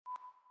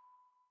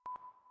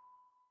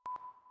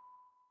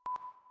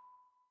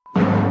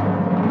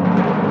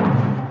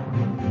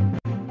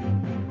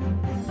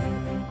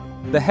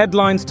The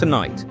headlines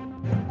tonight.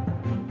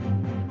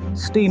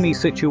 Steamy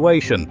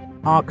situation.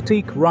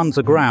 Arctique runs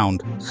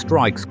aground,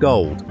 strikes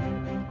gold.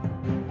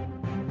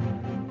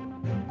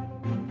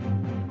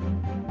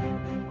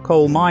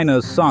 Coal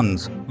miners'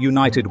 sons,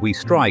 united we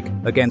strike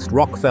against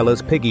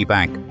Rockefeller's piggy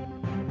bank.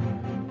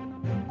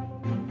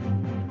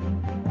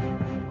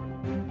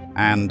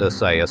 And a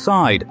say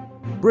aside,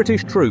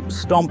 British troops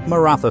stomp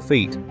Maratha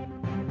feet.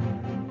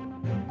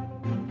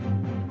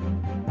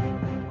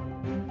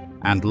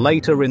 And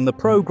later in the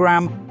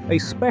programme, a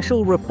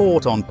special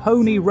report on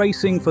pony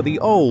racing for the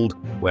old,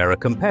 where a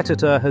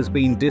competitor has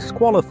been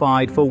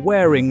disqualified for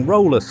wearing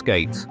roller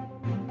skates.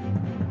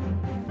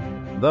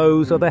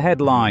 Those are the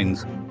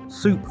headlines.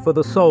 Soup for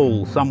the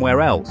soul somewhere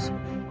else.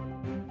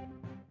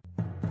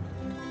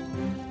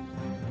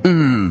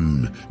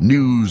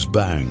 News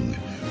bang,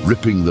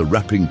 ripping the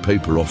wrapping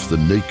paper off the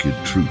naked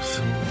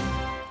truth.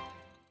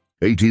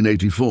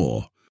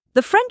 1884.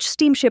 The French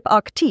steamship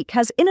Arctique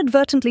has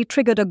inadvertently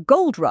triggered a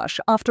gold rush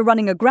after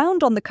running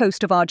aground on the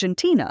coast of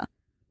Argentina.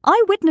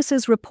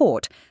 Eyewitnesses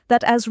report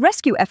that as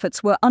rescue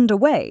efforts were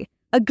underway,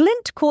 a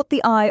glint caught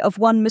the eye of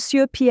one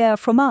Monsieur Pierre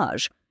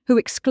Fromage, who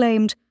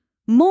exclaimed,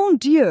 "Mon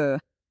Dieu,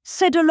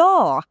 c'est de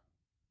l'or!"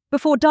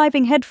 before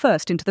diving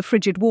headfirst into the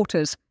frigid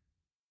waters.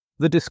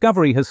 The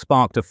discovery has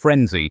sparked a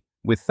frenzy,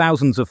 with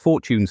thousands of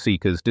fortune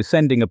seekers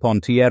descending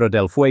upon Tierra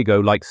del Fuego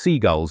like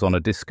seagulls on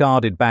a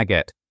discarded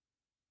baguette.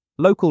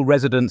 Local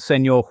resident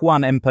Senor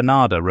Juan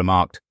Empanada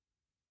remarked,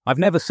 "I've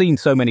never seen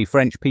so many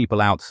French people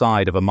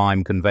outside of a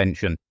mime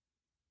convention."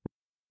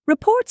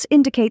 Reports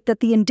indicate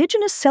that the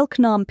indigenous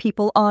Selknam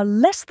people are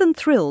less than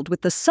thrilled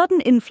with the sudden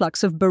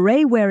influx of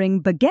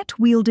beret-wearing,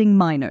 baguette-wielding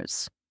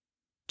miners.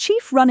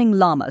 Chief Running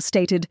Llama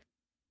stated,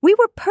 "We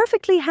were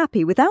perfectly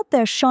happy without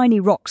their shiny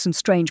rocks and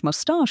strange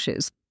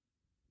moustaches."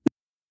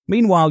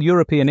 Meanwhile,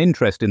 European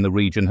interest in the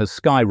region has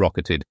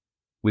skyrocketed,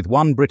 with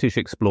one British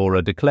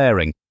explorer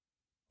declaring,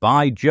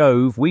 "By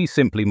Jove, we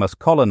simply must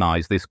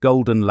colonize this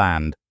golden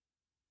land,"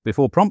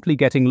 before promptly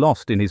getting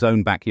lost in his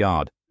own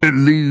backyard.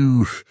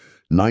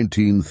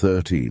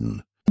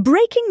 1913.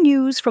 Breaking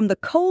news from the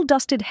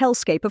coal-dusted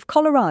hellscape of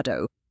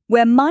Colorado,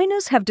 where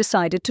miners have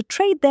decided to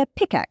trade their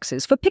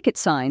pickaxes for picket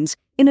signs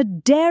in a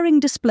daring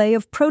display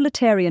of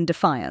proletarian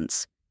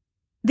defiance.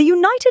 The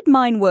United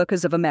Mine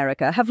Workers of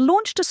America have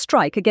launched a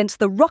strike against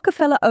the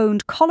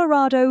Rockefeller-owned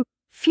Colorado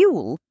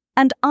Fuel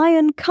and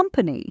Iron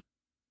Company,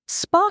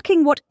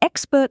 sparking what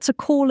experts are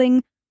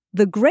calling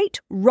the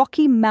Great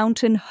Rocky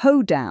Mountain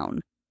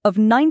Hoedown of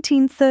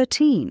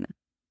 1913.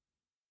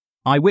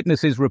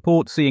 Eyewitnesses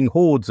report seeing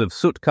hordes of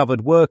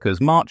soot-covered workers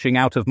marching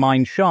out of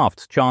mine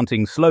shafts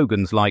chanting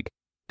slogans like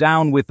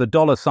 "Down with the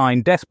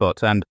 $sign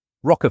despot" and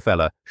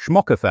 "Rockefeller,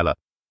 Schmockefeller."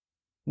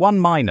 One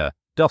miner,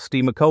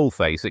 Dusty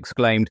McCoalface,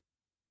 exclaimed,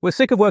 "We're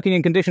sick of working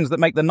in conditions that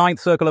make the ninth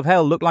circle of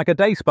hell look like a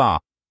day spa."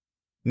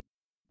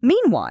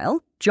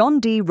 Meanwhile, John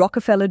D.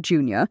 Rockefeller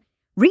Jr.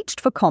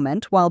 reached for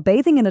comment while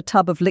bathing in a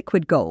tub of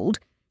liquid gold,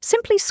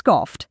 simply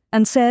scoffed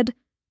and said,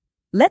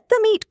 "Let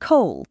them eat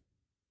coal."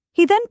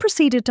 He then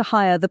proceeded to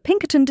hire the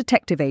Pinkerton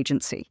Detective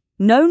Agency,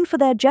 known for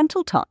their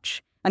gentle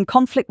touch and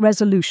conflict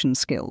resolution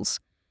skills,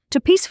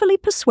 to peacefully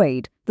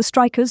persuade the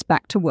strikers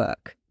back to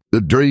work. The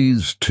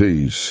Drees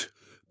Tees,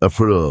 a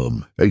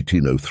firm,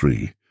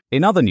 1803.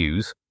 In other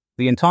news,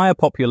 the entire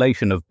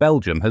population of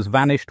Belgium has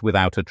vanished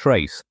without a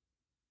trace.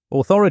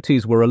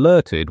 Authorities were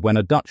alerted when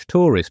a Dutch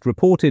tourist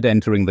reported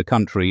entering the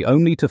country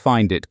only to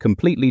find it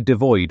completely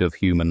devoid of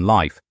human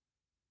life.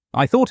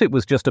 "I thought it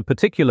was just a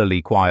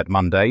particularly quiet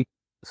Monday,"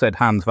 said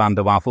Hans van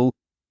der Waffel,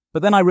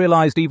 "but then I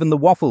realized even the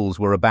waffles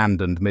were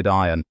abandoned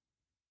mid-iron."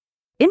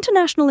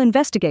 International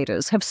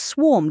investigators have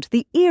swarmed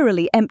the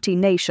eerily empty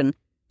nation,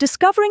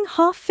 discovering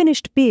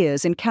half-finished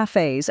beers in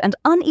cafes and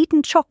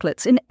uneaten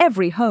chocolates in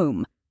every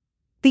home.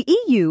 The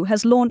EU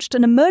has launched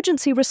an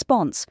emergency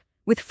response,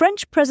 with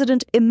French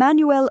President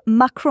Emmanuel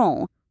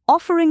Macron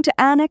offering to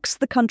annex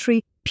the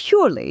country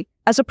purely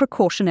as a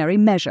precautionary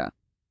measure.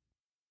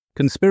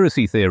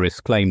 Conspiracy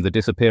theorists claim the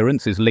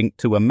disappearance is linked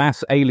to a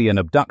mass alien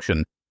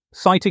abduction,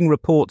 citing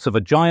reports of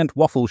a giant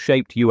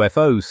waffle-shaped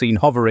UFO seen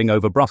hovering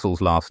over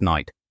Brussels last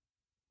night.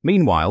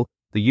 Meanwhile,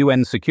 the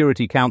UN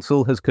Security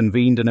Council has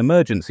convened an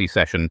emergency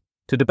session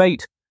to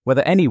debate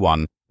whether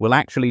anyone will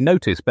actually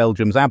notice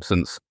Belgium's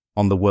absence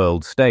on the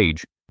world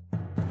stage.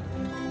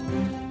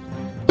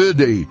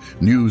 Day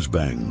News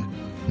Bang.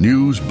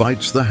 News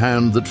bites the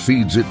hand that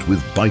feeds it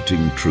with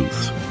biting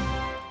truth.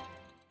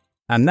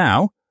 And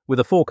now, with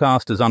a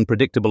forecast as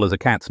unpredictable as a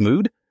cat's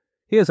mood,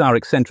 here's our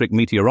eccentric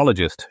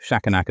meteorologist,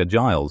 Shakanaka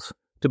Giles,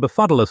 to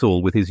befuddle us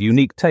all with his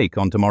unique take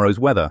on tomorrow's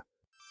weather.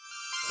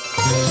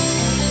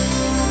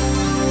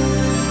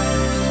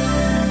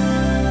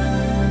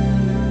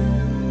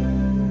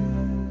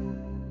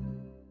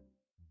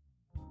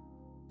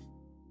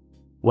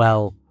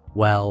 Well,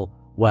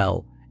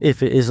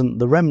 if it isn't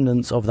the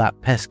remnants of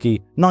that pesky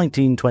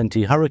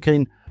 1920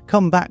 hurricane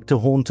come back to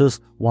haunt us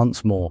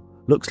once more.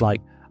 Looks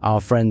like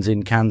our friends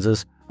in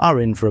Kansas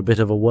are in for a bit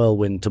of a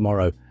whirlwind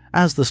tomorrow,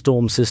 as the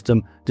storm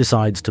system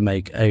decides to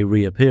make a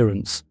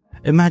reappearance.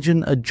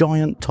 Imagine a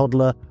giant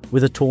toddler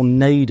with a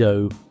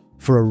tornado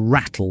for a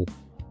rattle.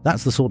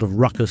 That's the sort of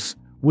ruckus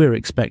we're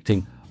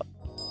expecting.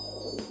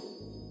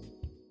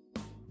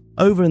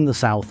 Over in the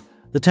south,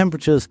 the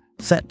temperature's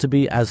set to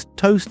be as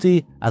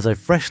toasty as a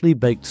freshly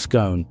baked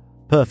scone,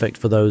 perfect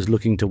for those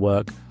looking to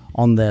work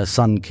on their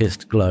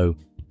sun-kissed glow.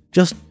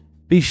 Just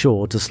be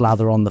sure to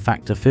slather on the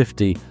factor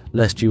 50,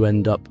 lest you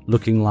end up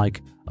looking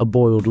like a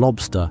boiled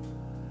lobster.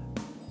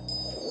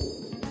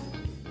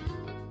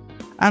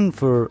 And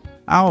for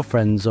our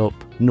friends up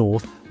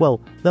north,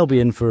 well, they'll be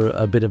in for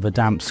a bit of a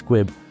damp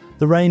squib.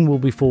 The rain will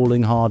be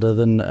falling harder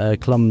than a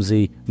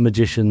clumsy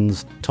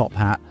magician's top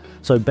hat,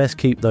 so best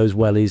keep those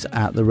wellies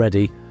at the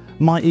ready.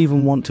 Might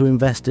even want to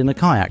invest in a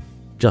kayak,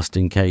 just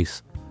in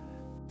case.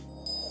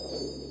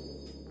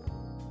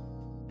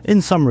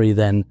 In summary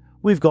then,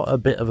 we've got a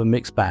bit of a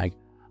mixed bag.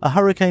 A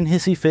hurricane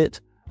hissy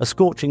fit, a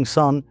scorching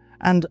sun,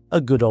 and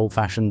a good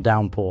old-fashioned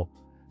downpour.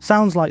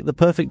 Sounds like the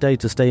perfect day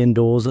to stay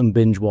indoors and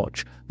binge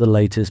watch the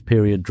latest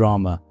period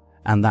drama.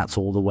 And that's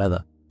all the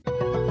weather.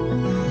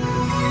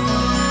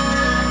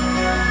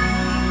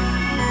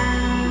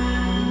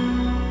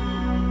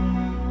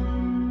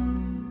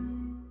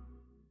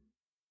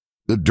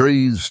 The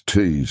Drees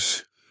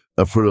Tees,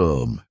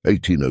 from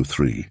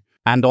 1803.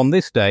 And on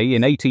this day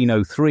in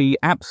 1803,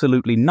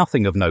 absolutely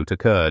nothing of note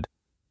occurred.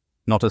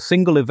 Not a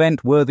single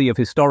event worthy of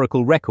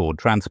historical record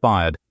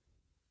transpired.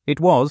 It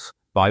was,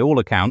 by all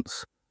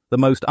accounts, the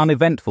most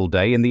uneventful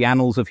day in the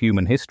annals of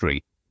human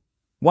history.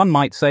 One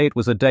might say it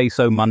was a day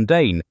so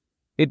mundane,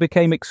 it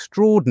became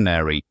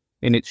extraordinary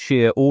in its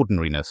sheer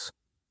ordinariness.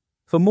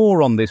 For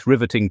more on this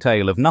riveting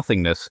tale of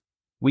nothingness,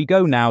 we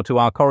go now to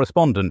our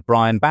correspondent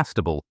Brian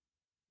Bastable.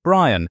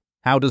 Brian,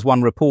 how does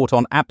one report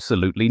on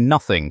absolutely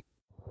nothing?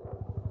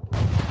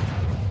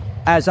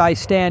 As I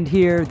stand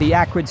here, the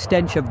acrid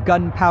stench of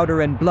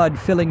gunpowder and blood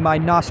filling my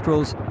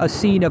nostrils, a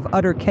scene of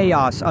utter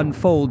chaos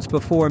unfolds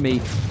before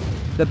me.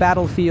 The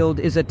battlefield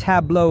is a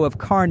tableau of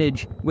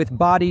carnage, with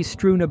bodies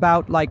strewn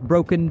about like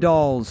broken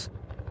dolls.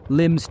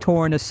 Limbs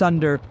torn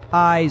asunder,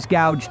 eyes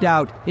gouged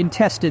out,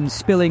 intestines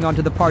spilling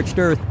onto the parched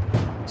earth.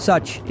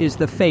 Such is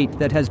the fate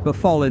that has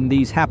befallen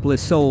these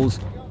hapless souls.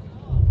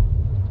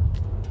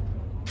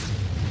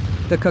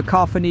 The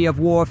cacophony of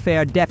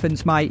warfare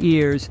deafens my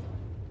ears.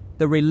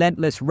 The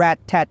relentless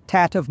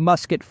rat-tat-tat of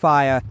musket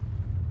fire,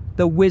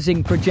 the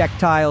whizzing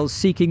projectiles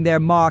seeking their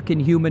mark in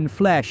human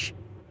flesh,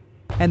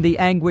 and the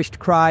anguished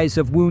cries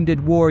of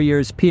wounded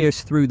warriors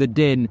pierce through the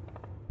din.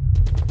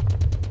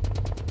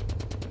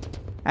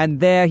 And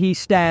there he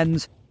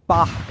stands,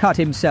 Bach cut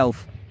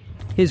himself,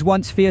 his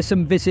once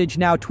fearsome visage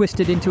now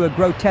twisted into a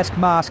grotesque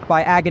mask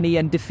by agony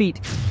and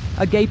defeat,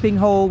 a gaping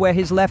hole where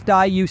his left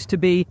eye used to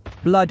be,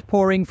 blood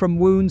pouring from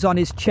wounds on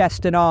his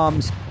chest and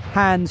arms,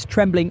 hands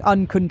trembling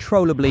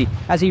uncontrollably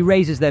as he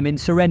raises them in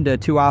surrender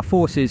to our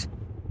forces.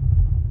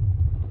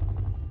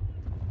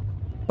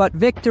 But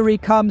victory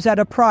comes at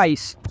a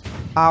price.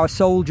 Our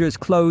soldiers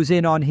close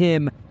in on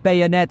him,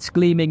 bayonets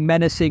gleaming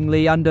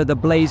menacingly under the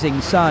blazing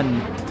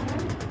sun.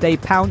 They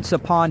pounce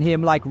upon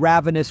him like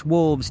ravenous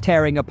wolves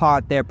tearing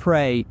apart their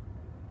prey.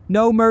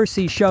 No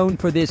mercy shown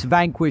for this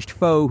vanquished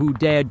foe who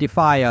dared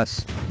defy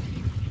us.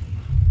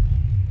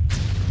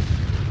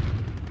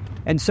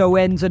 And so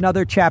ends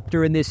another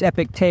chapter in this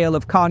epic tale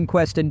of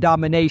conquest and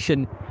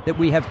domination that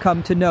we have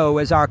come to know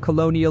as our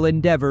colonial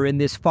endeavor in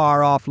this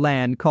far-off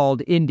land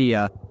called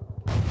India.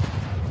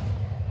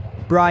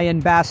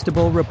 Brian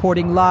Bastable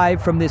reporting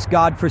live from this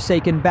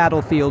god-forsaken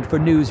battlefield for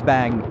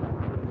Newsbang.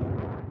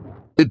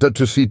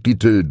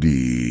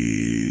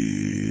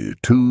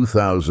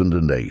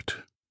 2008.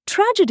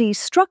 Tragedy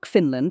struck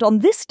Finland on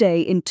this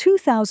day in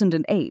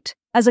 2008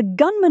 as a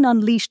gunman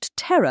unleashed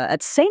terror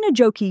at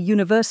Seinäjoki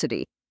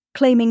University,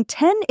 claiming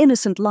 10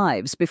 innocent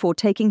lives before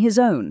taking his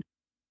own.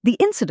 The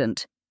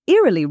incident,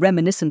 eerily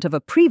reminiscent of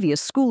a previous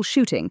school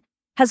shooting,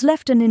 has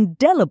left an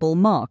indelible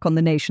mark on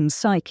the nation's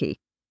psyche.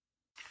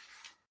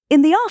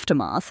 In the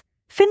aftermath,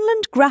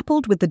 Finland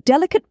grappled with the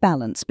delicate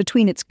balance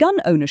between its gun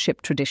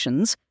ownership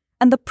traditions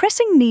and the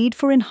pressing need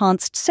for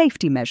enhanced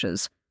safety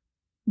measures.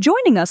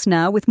 Joining us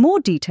now with more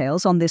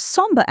details on this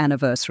somber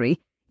anniversary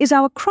is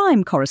our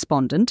crime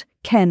correspondent,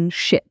 Ken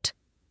Schitt.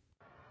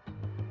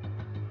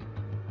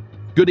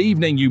 Good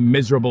evening, you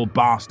miserable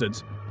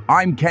bastards.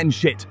 I'm Ken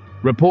Schitt,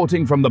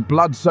 reporting from the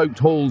blood-soaked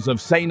halls of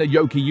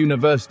Seinäjoki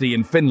University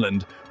in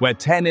Finland, where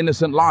 10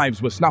 innocent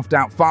lives were snuffed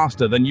out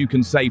faster than you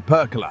can say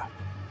Percola.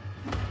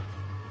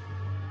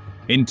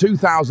 In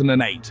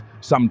 2008,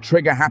 some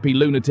trigger-happy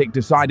lunatic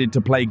decided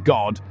to play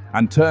God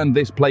and turned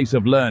this place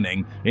of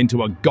learning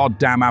into a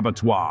goddamn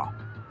abattoir.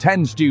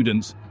 10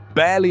 students,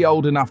 barely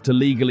old enough to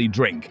legally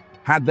drink,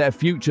 had their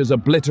futures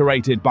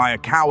obliterated by a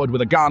coward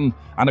with a gun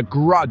and a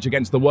grudge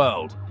against the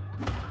world.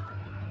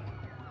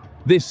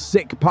 This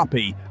sick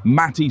puppy,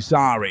 Matti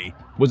Saari,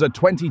 was a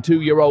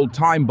 22-year-old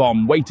time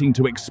bomb waiting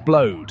to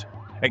explode.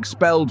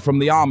 Expelled from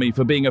the army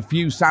for being a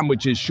few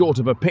sandwiches short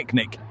of a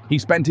picnic, he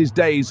spent his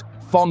days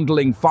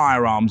fondling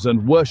firearms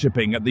and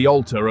worshipping at the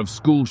altar of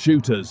school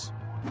shooters.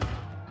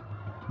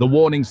 The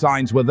warning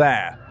signs were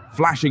there.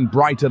 flashing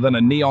brighter than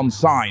a neon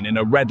sign in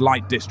a red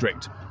light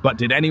district. But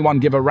did anyone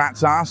give a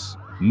rat's ass?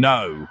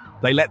 No.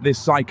 They let this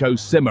psycho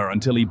simmer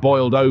until he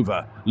boiled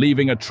over,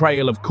 leaving a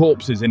trail of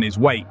corpses in his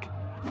wake.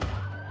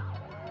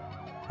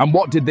 And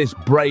what did this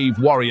brave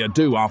warrior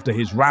do after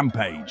his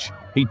rampage?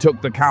 He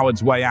took the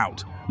coward's way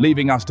out,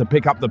 leaving us to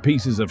pick up the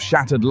pieces of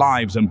shattered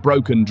lives and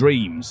broken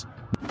dreams.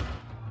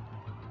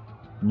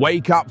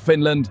 Wake up,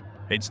 Finland.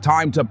 It's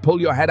time to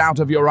pull your head out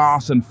of your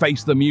ass and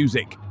face the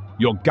music.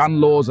 Your gun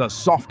laws are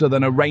softer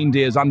than a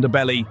reindeer's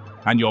underbelly,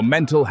 and your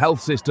mental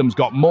health system's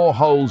got more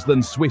holes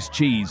than Swiss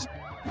cheese.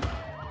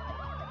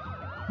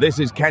 This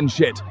is Ken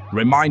Shit,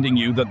 reminding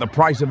you that the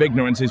price of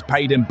ignorance is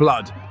paid in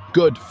blood.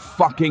 Good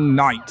fucking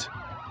night.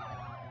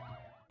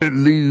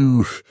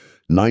 Leave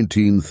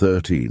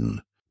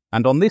 1913.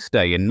 And on this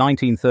day in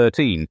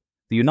 1913,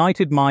 the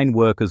United Mine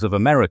Workers of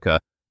America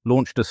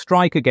launched a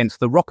strike against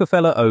the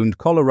Rockefeller-owned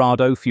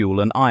Colorado Fuel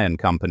and Iron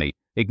Company,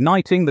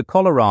 igniting the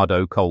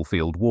Colorado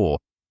Coalfield War.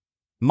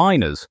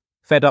 Miners,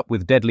 fed up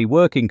with deadly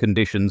working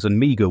conditions and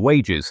meager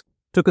wages,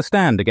 took a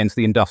stand against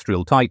the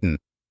industrial titan.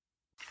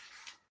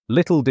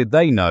 Little did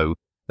they know,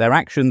 their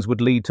actions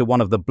would lead to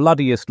one of the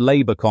bloodiest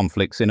labor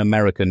conflicts in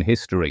American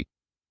history.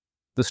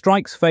 The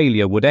strike's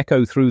failure would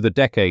echo through the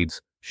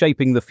decades,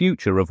 shaping the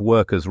future of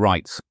workers'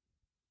 rights.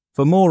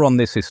 For more on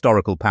this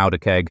historical powder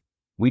keg,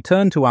 we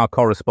turn to our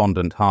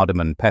correspondent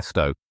Hardiman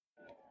Pesto.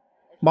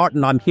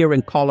 Martin, I'm here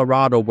in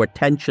Colorado where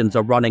tensions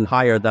are running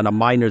higher than a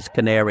miner's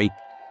canary.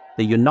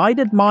 The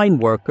United Mine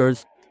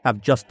Workers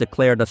have just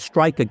declared a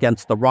strike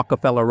against the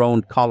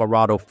Rockefeller-owned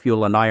Colorado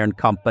Fuel and Iron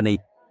Company.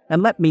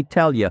 And let me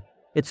tell you,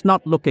 it's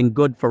not looking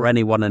good for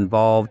anyone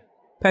involved.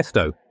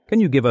 Pesto, can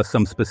you give us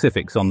some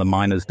specifics on the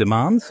miners'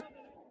 demands?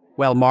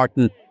 Well,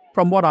 Martin,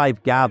 from what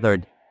I've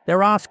gathered,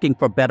 they're asking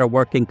for better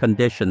working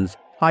conditions,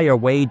 higher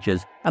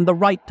wages, and the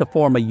right to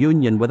form a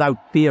union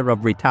without fear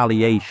of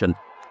retaliation.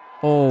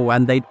 Oh,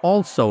 and they'd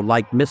also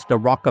like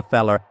Mr.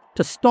 Rockefeller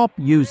to stop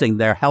using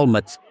their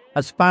helmets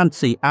as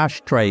fancy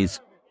ashtrays.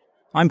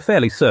 I'm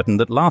fairly certain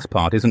that last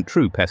part isn't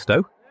true,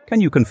 Pesto.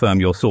 Can you confirm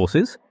your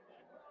sources?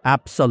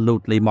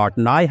 Absolutely,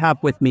 Martin. I have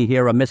with me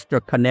here a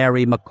Mr.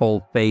 Canary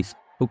McColdface,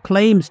 who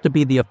claims to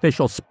be the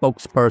official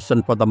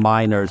spokesperson for the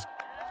miners.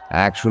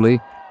 Actually,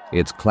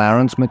 it's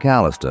Clarence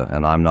McAllister,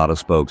 and I'm not a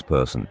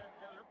spokesperson.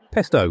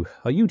 Pesto,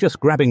 are you just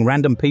grabbing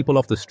random people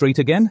off the street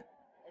again?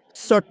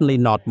 Certainly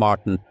not,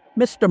 Martin.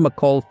 Mr.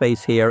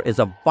 McColdface here is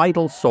a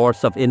vital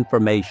source of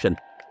information.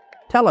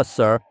 Tell us,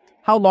 sir,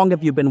 how long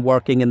have you been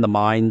working in the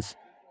mines?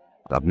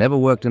 I've never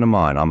worked in a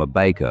mine. I'm a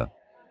baker.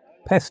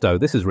 Pesto,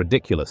 this is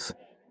ridiculous.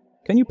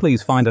 Can you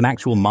please find an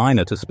actual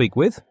miner to speak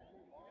with?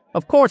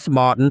 Of course,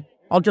 Martin.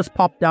 I'll just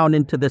pop down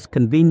into this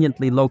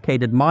conveniently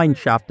located mine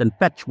shaft and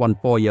fetch one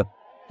for you.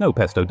 No,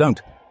 Pesto,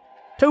 don't.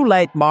 Too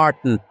late,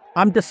 Martin.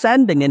 I'm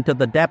descending into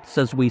the depths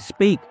as we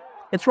speak.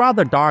 It's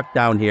rather dark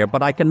down here,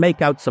 but I can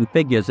make out some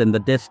figures in the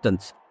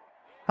distance.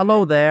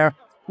 Hello there.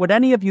 Would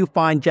any of you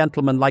fine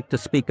gentlemen like to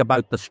speak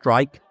about the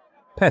strike?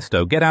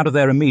 Pesto, get out of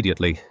there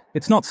immediately.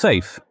 It's not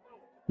safe.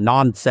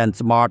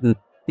 Nonsense, Martin.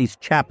 These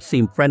chaps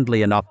seem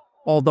friendly enough,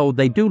 although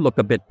they do look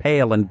a bit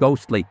pale and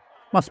ghostly.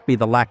 Must be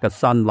the lack of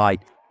sunlight.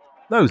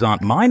 Those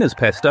aren't miners,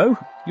 Pesto.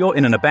 You're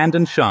in an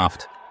abandoned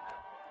shaft.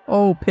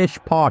 Oh,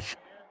 pish-posh.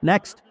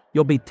 Next,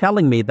 you'll be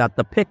telling me that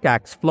the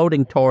pickaxe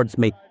floating towards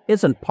me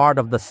isn't part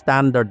of the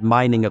standard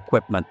mining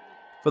equipment.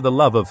 For the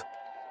love of...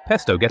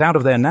 Pesto, get out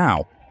of there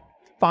now.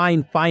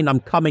 Fine, I'm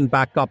coming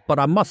back up, but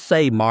I must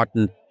say,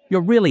 Martin,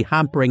 you're really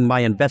hampering my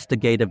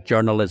investigative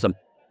journalism.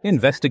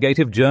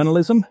 Investigative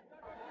journalism?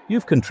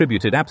 You've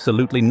contributed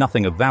absolutely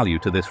nothing of value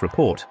to this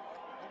report.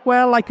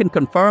 Well, I can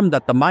confirm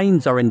that the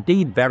mines are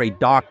indeed very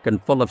dark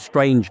and full of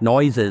strange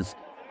noises.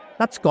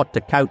 That's got to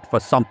count for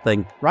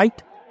something,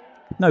 right?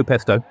 No,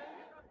 Pesto.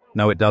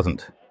 No, it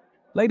doesn't.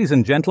 Ladies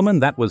and gentlemen,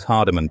 that was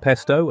Hardiman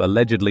Pesto,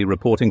 allegedly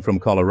reporting from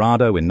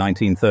Colorado in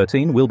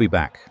 1913. We'll be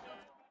back.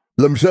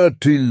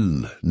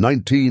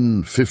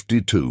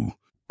 1952.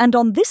 And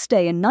on this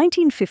day in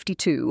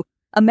 1952,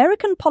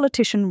 American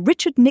politician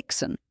Richard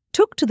Nixon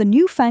took to the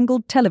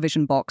newfangled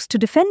television box to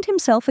defend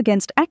himself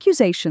against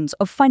accusations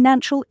of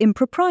financial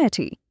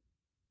impropriety.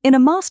 In a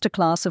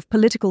masterclass of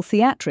political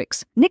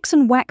theatrics,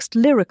 Nixon waxed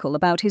lyrical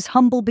about his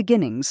humble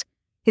beginnings,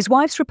 his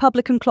wife's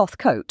Republican cloth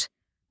coat,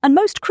 and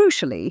most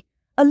crucially,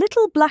 a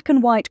little black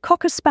and white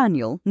cocker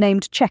spaniel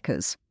named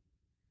Checkers.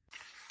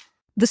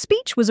 The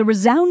speech was a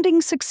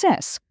resounding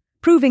success,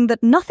 proving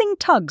that nothing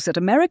tugs at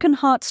American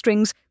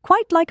heartstrings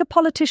quite like a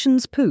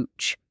politician's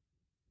pooch.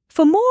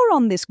 For more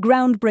on this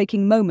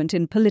groundbreaking moment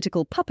in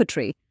political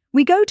puppetry,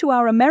 we go to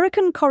our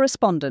American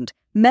correspondent,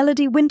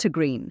 Melody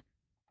Wintergreen.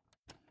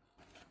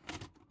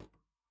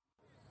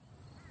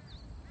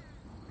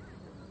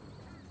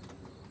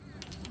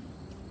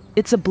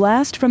 It's a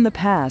blast from the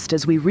past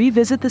as we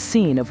revisit the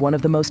scene of one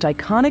of the most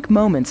iconic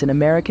moments in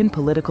American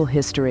political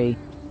history.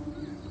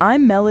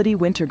 I'm Melody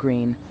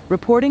Wintergreen,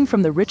 reporting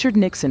from the Richard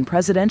Nixon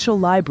Presidential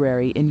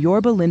Library in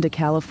Yorba Linda,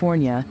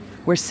 California,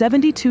 where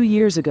 72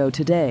 years ago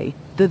today,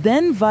 the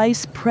then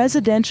vice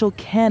presidential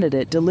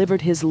candidate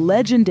delivered his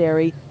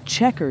legendary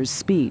Checkers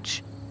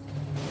speech.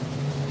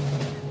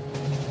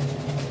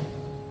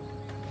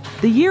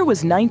 The year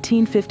was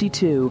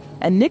 1952,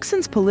 and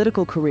Nixon's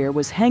political career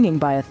was hanging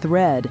by a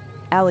thread.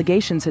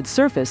 Allegations had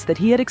surfaced that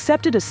he had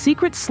accepted a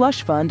secret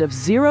slush fund of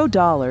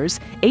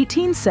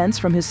 $0.18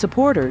 from his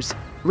supporters,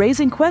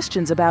 raising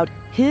questions about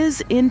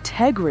his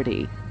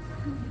integrity.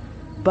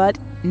 But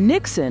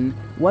Nixon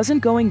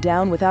wasn't going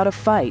down without a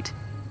fight.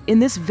 In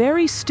this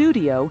very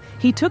studio,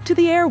 he took to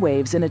the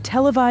airwaves in a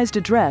televised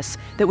address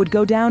that would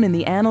go down in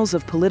the annals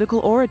of political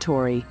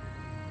oratory.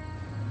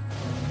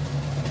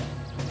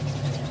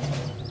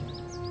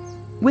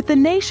 With the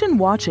nation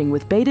watching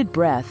with bated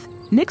breath,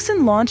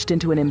 Nixon launched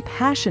into an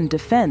impassioned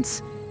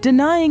defense,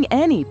 denying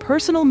any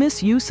personal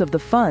misuse of the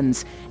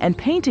funds and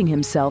painting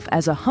himself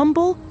as a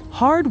humble,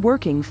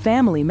 hard-working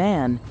family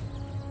man.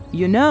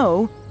 You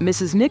know,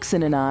 Mrs.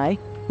 Nixon and I,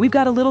 we've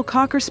got a little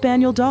Cocker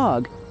Spaniel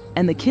dog,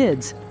 and the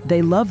kids,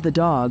 they love the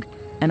dog.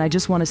 And I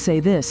just want to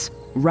say this,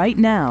 right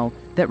now,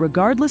 that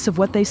regardless of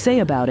what they say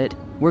about it,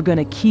 we're going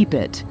to keep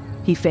it,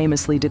 he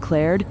famously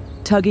declared,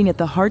 tugging at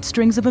the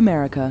heartstrings of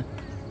America.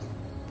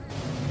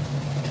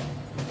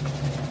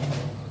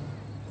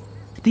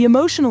 The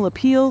emotional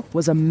appeal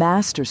was a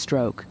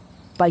masterstroke.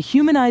 By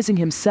humanizing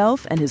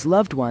himself and his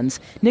loved ones,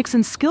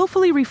 Nixon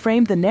skillfully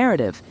reframed the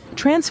narrative,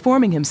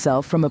 transforming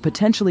himself from a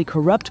potentially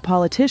corrupt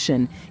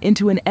politician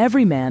into an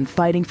everyman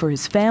fighting for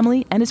his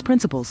family and his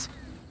principles.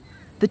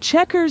 The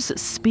Checkers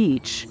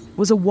speech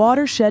was a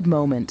watershed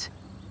moment,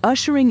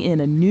 ushering in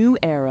a new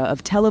era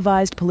of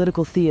televised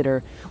political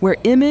theater where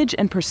image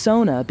and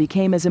persona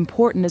became as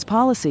important as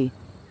policy.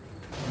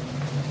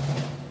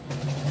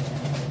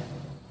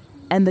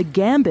 And the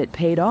gambit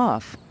paid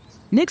off.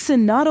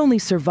 Nixon not only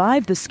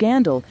survived the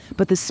scandal,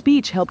 but the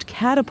speech helped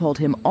catapult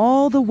him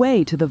all the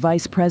way to the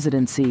vice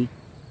presidency.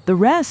 The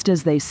rest,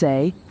 as they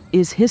say,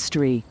 is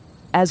history.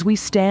 As we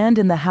stand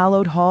in the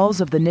hallowed halls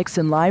of the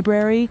Nixon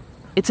Library,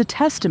 it's a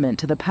testament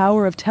to the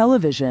power of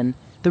television,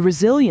 the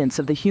resilience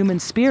of the human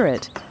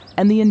spirit,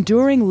 and the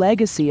enduring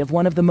legacy of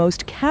one of the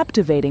most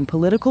captivating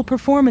political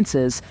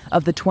performances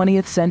of the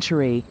 20th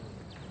century.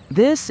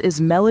 This is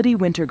Melody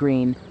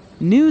Wintergreen,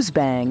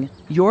 Newsbang,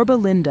 Yorba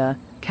Linda,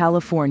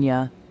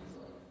 California.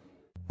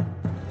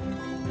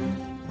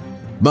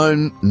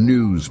 Mine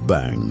News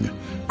Bang,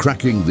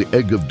 cracking the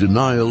egg of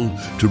denial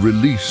to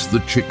release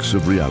the chicks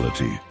of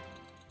reality.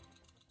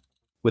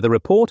 With a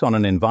report on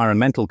an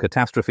environmental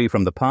catastrophe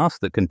from the past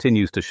that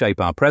continues to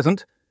shape our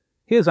present,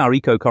 here's our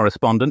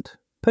eco-correspondent,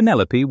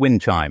 Penelope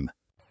Windchime.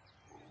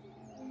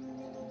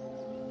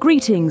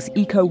 Greetings,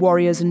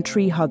 eco-warriors and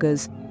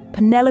tree-huggers.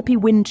 Penelope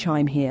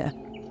Windchime here,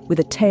 with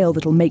a tale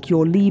that'll make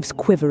your leaves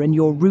quiver and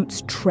your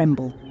roots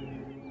tremble.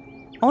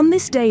 On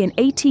this day in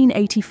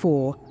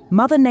 1884,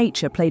 Mother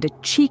Nature played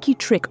a cheeky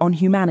trick on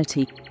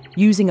humanity,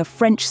 using a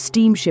French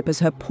steamship as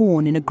her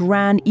pawn in a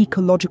grand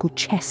ecological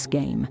chess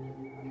game.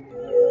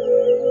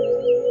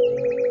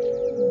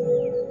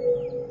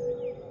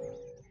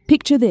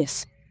 Picture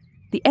this.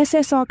 The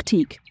SS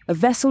Arctique, a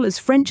vessel as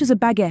French as a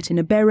baguette in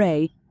a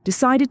beret,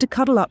 decided to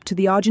cuddle up to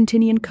the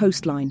Argentinian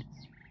coastline.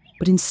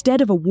 But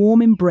instead of a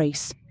warm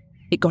embrace,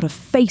 it got a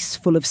face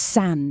full of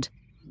sand.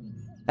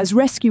 As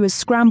rescuers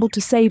scrambled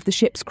to save the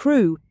ship's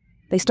crew,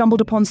 they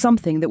stumbled upon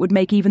something that would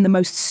make even the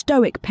most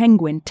stoic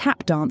penguin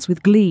tap dance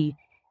with glee.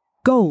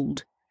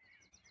 Gold.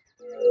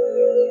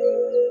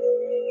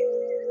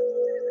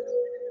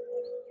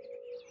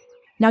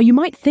 Now you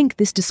might think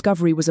this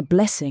discovery was a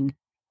blessing,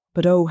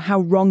 but oh,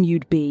 how wrong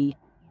you'd be.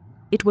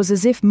 It was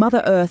as if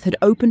Mother Earth had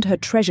opened her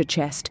treasure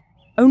chest,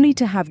 only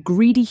to have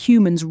greedy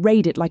humans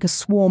raid it like a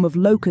swarm of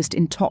locusts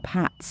in top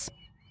hats.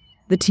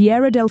 The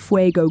Tierra del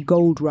Fuego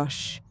gold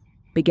rush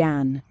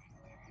began,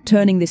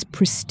 turning this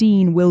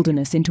pristine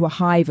wilderness into a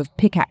hive of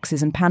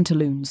pickaxes and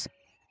pantaloons.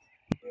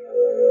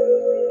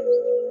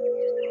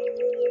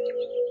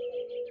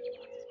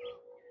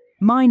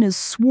 Miners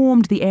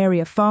swarmed the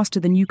area faster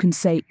than you can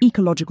say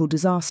ecological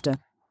disaster.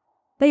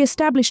 They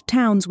established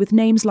towns with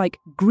names like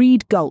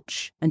Greed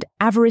Gulch and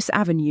Avarice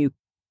Avenue.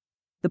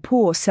 The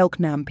poor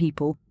Selknam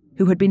people,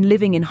 who had been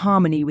living in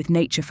harmony with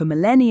nature for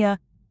millennia,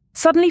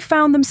 suddenly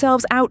found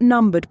themselves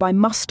outnumbered by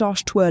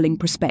mustache-twirling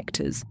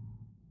prospectors.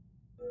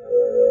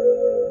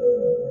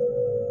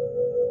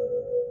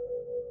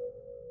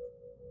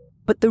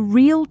 But the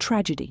real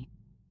tragedy,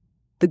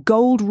 the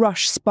gold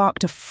rush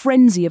sparked a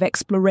frenzy of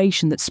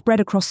exploration that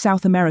spread across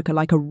South America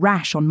like a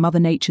rash on Mother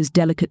Nature's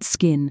delicate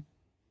skin.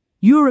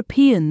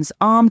 Europeans,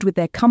 armed with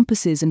their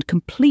compasses and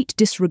complete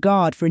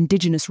disregard for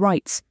indigenous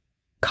rights,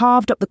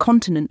 carved up the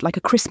continent like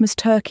a Christmas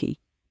turkey.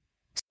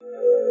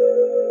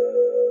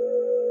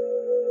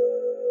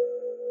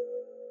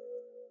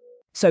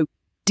 So,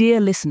 dear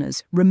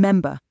listeners,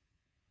 remember,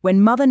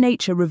 when Mother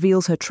Nature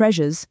reveals her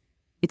treasures,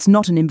 it's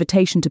not an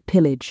invitation to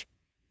pillage.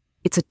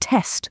 It's a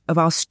test of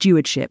our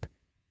stewardship.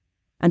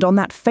 And on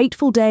that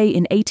fateful day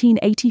in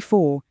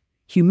 1884,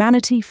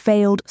 humanity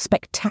failed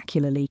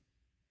spectacularly.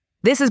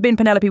 This has been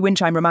Penelope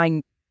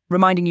Windchime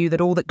reminding you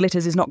that all that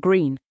glitters is not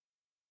green.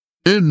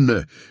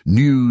 In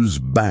News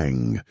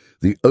Bang,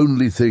 the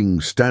only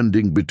thing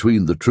standing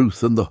between the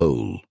truth and the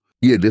whole.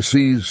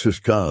 Ulysses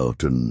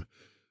Scouten,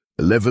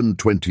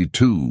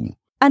 1122.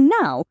 And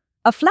now,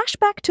 A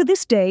flashback to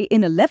this day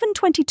in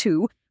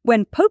 1122,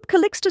 when Pope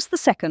Calixtus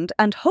II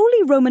and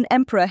Holy Roman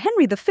Emperor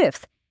Henry V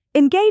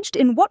engaged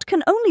in what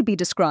can only be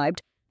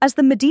described as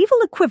the medieval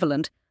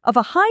equivalent of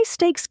a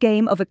high-stakes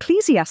game of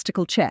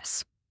ecclesiastical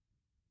chess.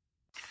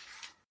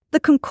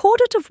 The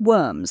Concordat of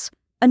Worms,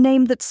 a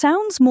name that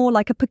sounds more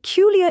like a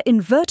peculiar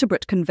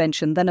invertebrate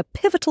convention than a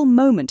pivotal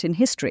moment in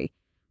history,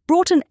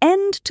 brought an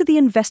end to the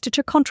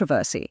investiture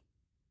controversy.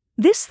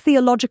 This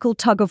theological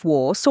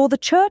tug-of-war saw the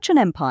Church and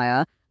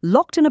Empire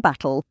locked in a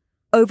battle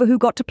over who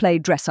got to play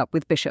dress-up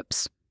with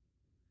bishops.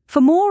 For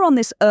more on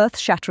this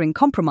earth-shattering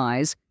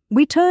compromise,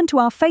 we turn to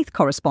our faith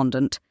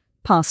correspondent,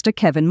 Pastor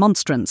Kevin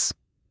Monstrance.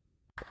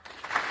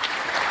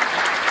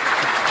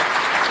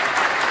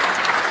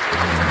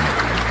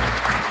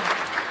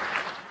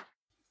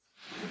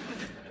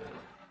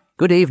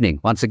 Good evening,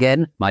 once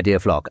again, my dear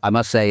flock. I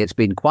must say it's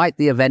been quite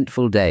the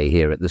eventful day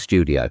here at the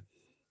studio.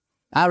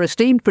 Our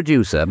esteemed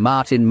producer,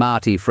 Martin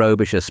Marty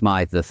Frobisher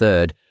Smythe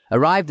III,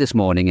 arrived this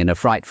morning in a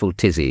frightful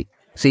tizzy.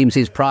 Seems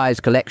his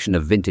prized collection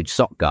of vintage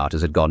sock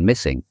garters had gone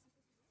missing.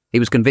 He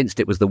was convinced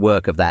it was the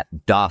work of that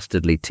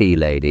dastardly tea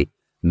lady,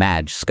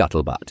 Madge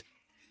Scuttlebutt.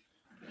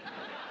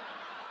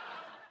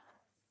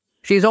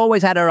 "She's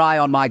always had her eye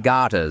on my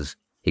garters,"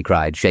 he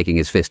cried, shaking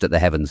his fist at the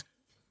heavens.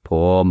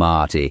 Poor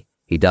Marty.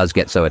 He does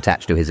get so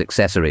attached to his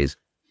accessories.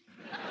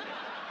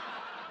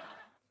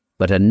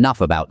 But enough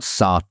about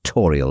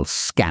sartorial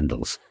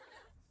scandals.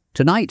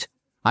 Tonight,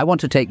 I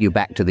want to take you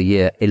back to the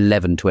year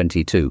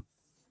 1122,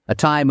 a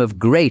time of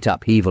great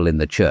upheaval in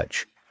the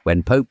church,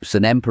 when popes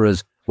and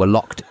emperors were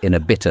locked in a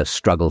bitter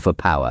struggle for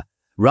power,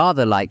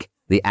 rather like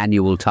the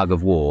annual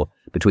tug-of-war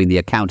between the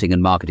accounting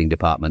and marketing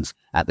departments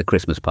at the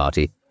Christmas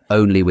party,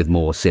 only with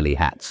more silly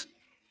hats.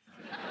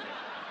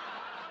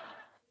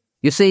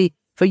 You see,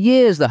 for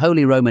years the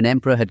Holy Roman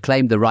Emperor had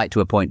claimed the right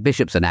to appoint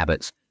bishops and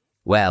abbots.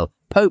 Well,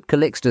 Pope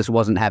Calixtus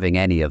wasn't having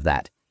any of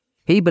that.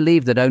 He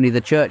believed that only the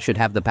church should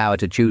have the power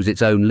to choose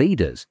its own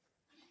leaders.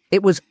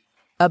 It was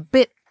a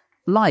bit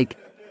like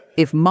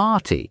if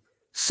Marty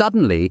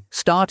suddenly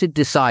started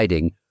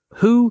deciding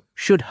who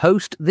should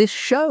host this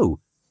show.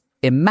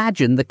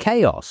 Imagine the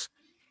chaos.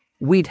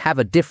 We'd have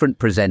a different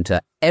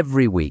presenter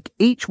every week,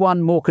 each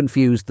one more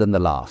confused than the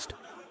last.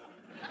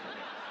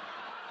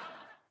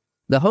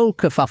 The whole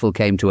kerfuffle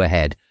came to a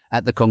head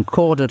at the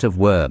Concordat of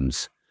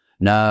Worms.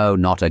 No,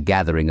 not a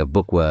gathering of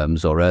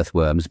bookworms or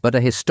earthworms, but a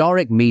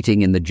historic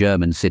meeting in the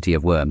German city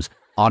of Worms.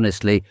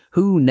 Honestly,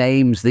 who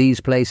names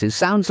these places?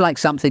 Sounds like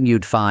something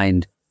you'd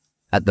find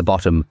at the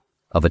bottom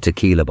of a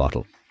tequila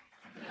bottle.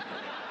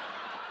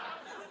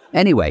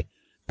 Anyway,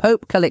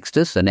 Pope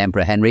Calixtus and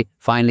Emperor Henry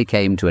finally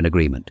came to an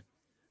agreement.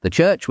 The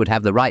church would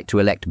have the right to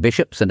elect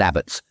bishops and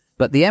abbots,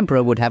 but the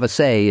emperor would have a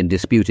say in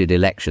disputed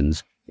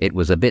elections. It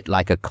was a bit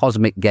like a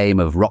cosmic game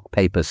of rock,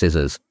 paper,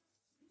 scissors.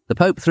 The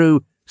Pope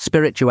threw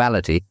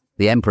spirituality,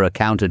 the emperor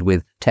countered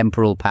with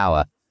temporal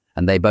power,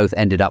 and they both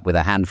ended up with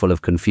a handful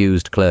of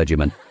confused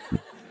clergymen.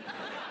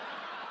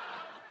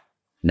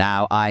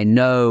 Now, I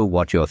know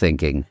what you're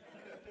thinking.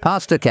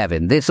 Pastor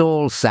Kevin, this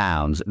all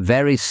sounds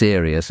very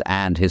serious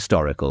and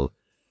historical.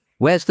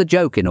 Where's the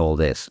joke in all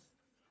this?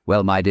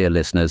 Well, my dear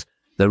listeners,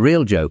 the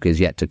real joke is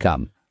yet to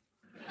come.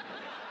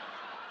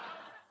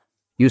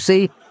 You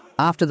see,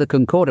 after the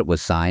Concordat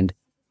was signed,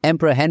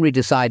 Emperor Henry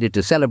decided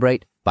to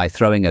celebrate by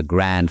throwing a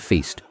grand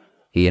feast.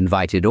 He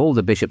invited all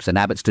the bishops and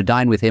abbots to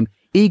dine with him,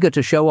 eager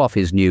to show off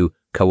his new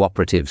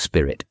cooperative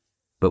spirit.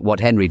 But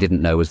what Henry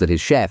didn't know was that his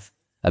chef,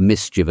 a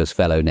mischievous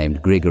fellow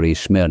named Grigory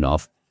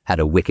Smirnov, had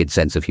a wicked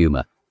sense of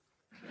humour.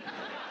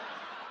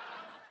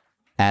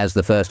 As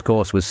the first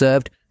course was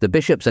served, the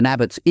bishops and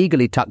abbots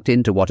eagerly tucked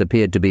into what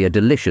appeared to be a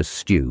delicious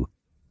stew.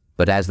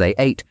 But as they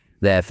ate,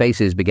 their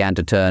faces began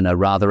to turn a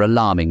rather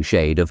alarming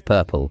shade of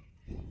purple.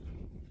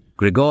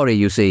 Grigory,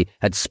 you see,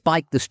 had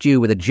spiked the stew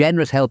with a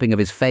generous helping of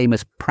his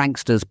famous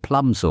prankster's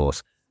plum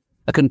sauce,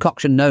 a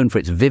concoction known for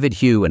its vivid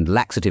hue and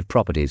laxative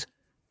properties.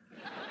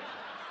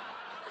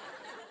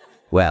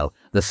 Well,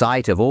 the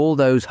sight of all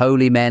those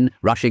holy men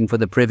rushing for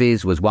the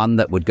privies was one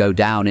that would go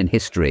down in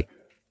history.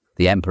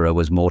 The emperor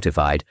was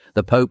mortified,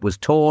 the pope was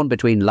torn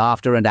between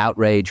laughter and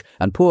outrage,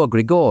 and poor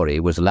Grigory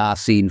was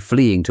last seen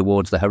fleeing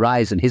towards the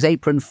horizon, his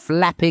apron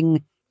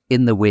flapping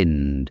in the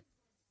wind.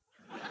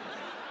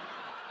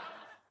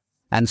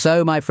 And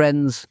so, my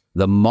friends,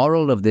 the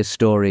moral of this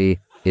story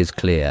is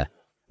clear.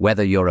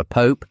 Whether you're a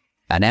pope,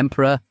 an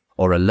emperor,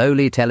 or a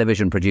lowly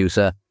television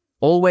producer,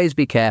 always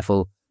be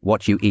careful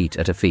what you eat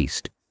at a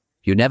feast.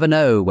 You never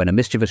know when a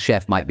mischievous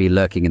chef might be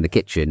lurking in the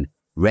kitchen,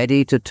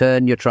 ready to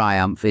turn your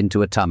triumph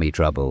into a tummy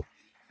trouble.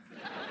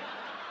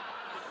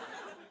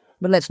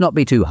 But let's not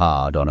be too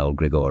hard on old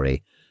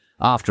Grigory.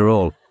 After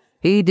all,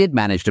 he did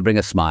manage to bring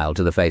a smile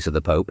to the face of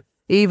the Pope,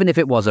 even if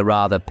it was a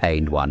rather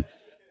pained one.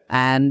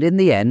 And in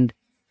the end,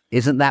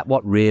 isn't that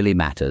what really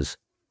matters?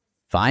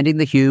 Finding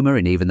the humour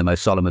in even the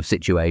most solemn of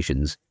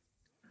situations.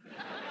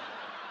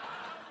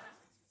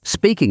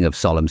 Speaking of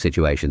solemn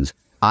situations,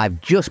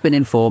 I've just been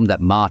informed that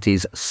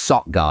Marty's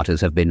sock garters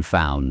have been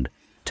found.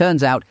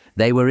 Turns out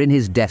they were in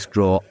his desk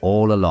drawer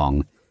all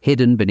along.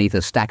 hidden beneath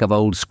a stack of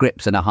old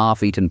scripts and a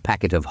half-eaten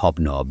packet of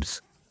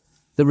hobnobs.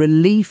 The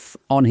relief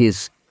on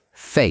his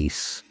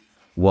face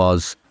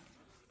was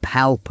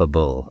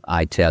palpable,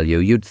 I tell you.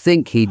 You'd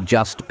think he'd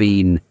just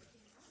been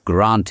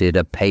granted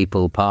a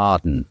papal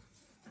pardon.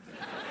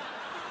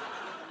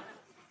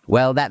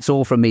 Well, that's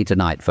all from me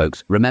tonight,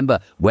 folks. Remember,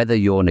 whether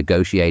you're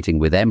negotiating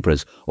with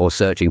emperors or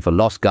searching for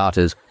lost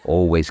garters,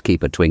 always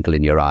keep a twinkle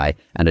in your eye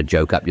and a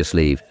joke up your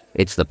sleeve.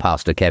 It's the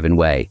Pastor Kevin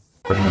way.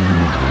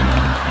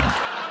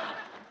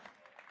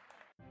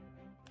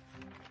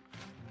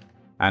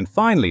 And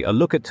finally, a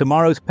look at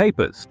tomorrow's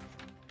papers.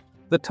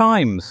 The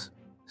Times,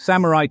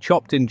 samurai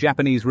chopped in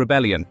Japanese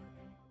rebellion.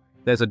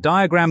 There's a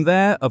diagram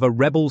there of a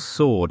rebel's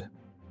sword.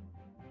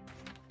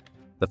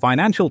 The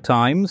Financial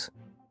Times,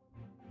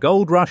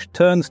 gold rush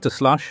turns to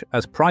slush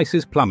as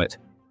prices plummet.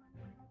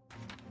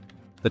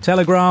 The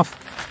Telegraph,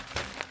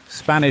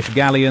 Spanish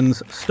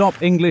galleons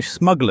stop English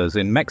smugglers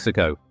in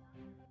Mexico.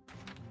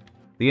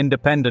 The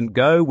Independent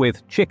go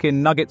with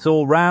chicken nuggets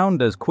all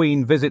round as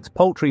Queen visits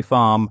poultry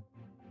farm.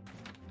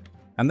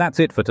 And that's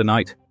it for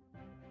tonight.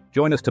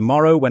 Join us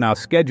tomorrow when our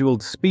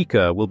scheduled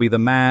speaker will be the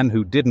man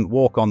who didn't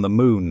walk on the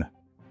moon.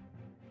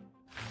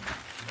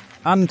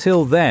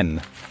 Until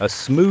then, a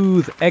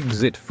smooth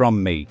exit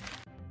from me.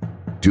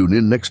 Tune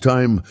in next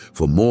time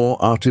for more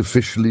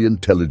artificially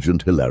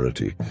intelligent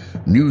hilarity.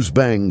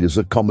 Newsbang is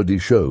a comedy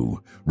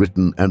show,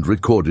 written and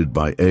recorded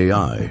by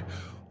AI.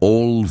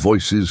 All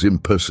voices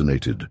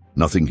impersonated.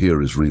 Nothing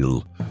here is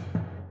real.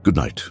 Good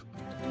night.